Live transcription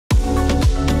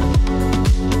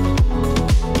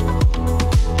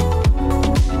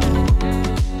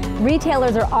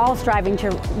Retailers are all striving to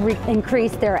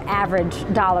increase their average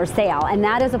dollar sale, and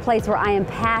that is a place where I am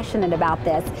passionate about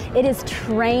this. It is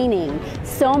training.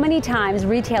 So many times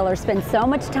retailers spend so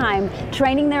much time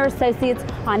training their associates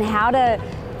on how to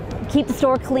keep the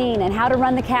store clean and how to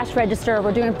run the cash register.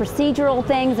 We're doing procedural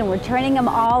things and we're training them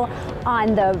all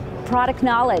on the product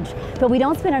knowledge, but we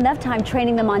don't spend enough time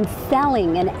training them on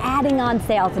selling and adding on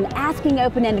sales and asking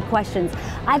open-ended questions.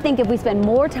 I think if we spend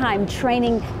more time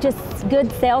training just good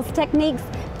sales techniques,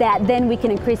 that then we can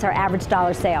increase our average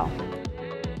dollar sale.